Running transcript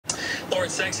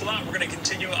Lawrence, thanks a lot. We're going to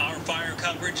continue our fire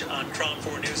coverage on KRON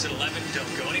 4 News at 11.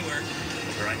 Don't go anywhere.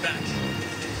 We'll be right back.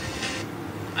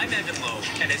 I'm Evan Lowe,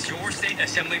 and as your state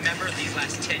assembly member these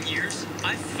last 10 years,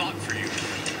 I've fought for you.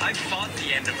 I've fought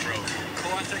the end of Roe,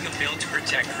 co-authoring a bill to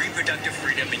protect reproductive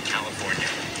freedom in California.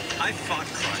 I've fought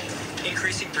crime,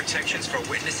 increasing protections for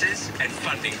witnesses and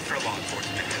funding for law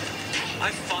enforcement.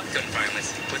 I've fought gun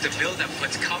violence with a bill that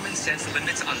puts common sense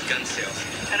limits on gun sales.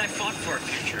 And I fought for our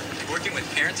future, working with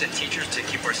parents and teachers to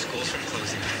keep our schools from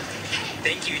closing.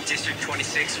 Thank you, District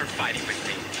 26, for fighting with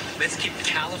me. Let's keep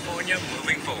California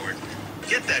moving forward.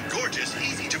 Get that gorgeous,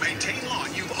 easy-to-maintain lawn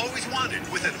you've always wanted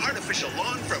with an artificial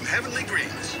lawn from Heavenly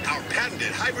Greens. Our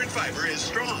patented hybrid fiber is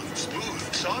strong, smooth,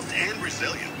 soft, and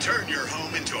resilient. Turn your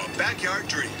home into a backyard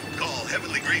dream. Call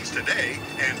Heavenly Greens today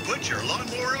and put your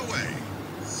lawnmower away.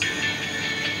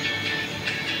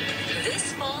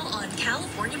 This fall on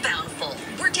California Bountiful,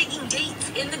 we're taking dates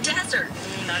in the desert.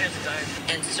 Not every time.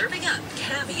 And serving up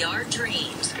caviar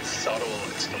dreams. It's subtle,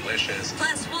 it's delicious.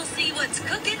 Plus, we'll see what's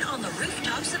cooking on the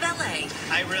rooftops of LA.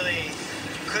 I really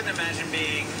couldn't imagine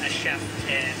being a chef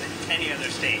in any other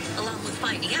state. Along with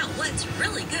finding out what's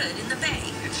really good in the Bay.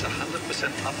 It's 100%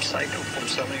 upcycled from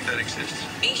something that exists.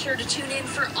 Be sure to tune in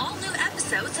for all new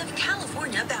episodes of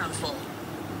California Bountiful.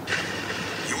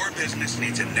 Your business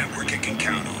needs a network it can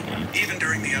count on, even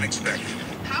during the unexpected.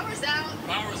 Power's out.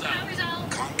 Power's out. Power's out.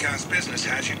 Comcast Business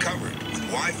has you covered with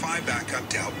Wi-Fi backup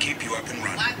to help keep you up and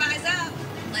running. Wi-Fi's up.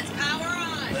 Let's power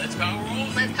on. Let's power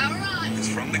on. Let's power on. It's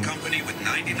from the company with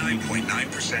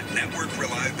 99.9% network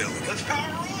reliability. Let's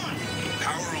power on.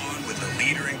 Power on with a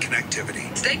leader in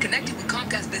connectivity. Stay connected with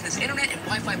Comcast Business Internet and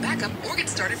Wi-Fi backup or get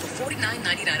started for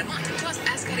 $49.99 a month. Plus,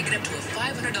 ask how to get up to a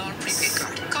 $500 prepaid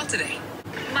card. Call today.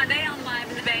 Monday on Live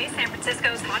in the Bay, San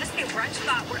Francisco's hottest new brunch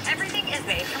spot where everything is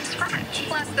made from scratch.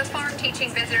 Plus, the farm teaching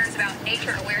visitors about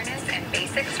nature awareness and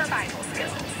basic survival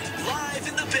skills. Live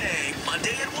in the Bay,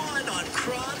 Monday at 1 on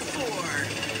KRON 4.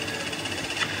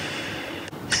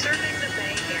 Serving the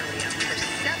Bay Area for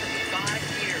 75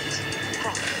 years.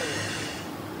 KRON 4.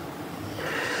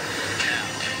 Now,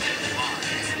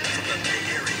 live from the Bay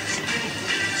Area's local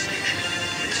news station,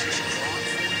 this is KRON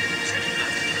 4 News at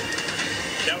 11.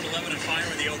 Down 11, a fire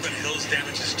in the Oakland Hills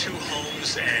damages 2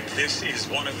 homes, and this is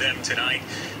one of them tonight.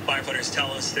 Firefighters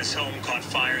tell us this home caught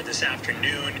fire this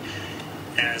afternoon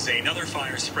as another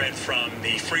fire spread from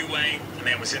the freeway. The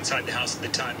man was inside the house at the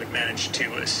time but managed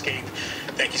to escape.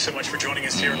 Thank you so much for joining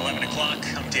us here at 11 o'clock.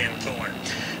 I'm Dan Thorne.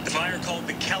 The fire, called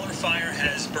the Keller Fire,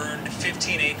 has burned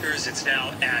 15 acres. It's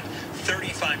now at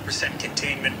 35%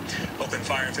 containment. Oakland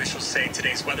fire officials say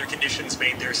today's weather conditions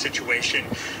made their situation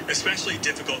especially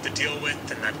difficult to deal with,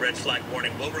 and that red flag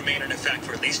warning will remain in effect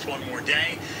for at least one more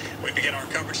day. We begin our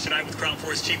coverage tonight with KRON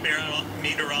 4's chief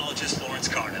meteorologist Lawrence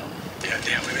Carnell. Yeah,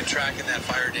 Dan, we've been tracking that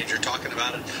fire danger, talking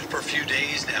about it for a few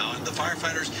days now, and the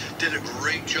firefighters did a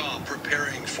great job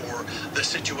preparing for the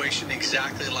situation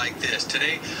exactly like this.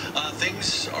 Today,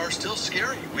 things are still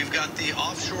scary. We've got the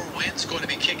offshore winds going to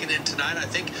be kicking in tonight. I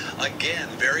think, again,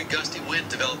 very gusty wind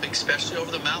developing, especially over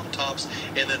the mountaintops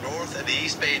in the north and the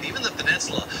east bay, and even the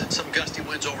peninsula. Some gusty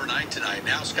winds overnight tonight.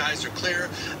 Now skies are clear.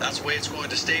 That's the way it's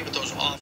going to stay with those off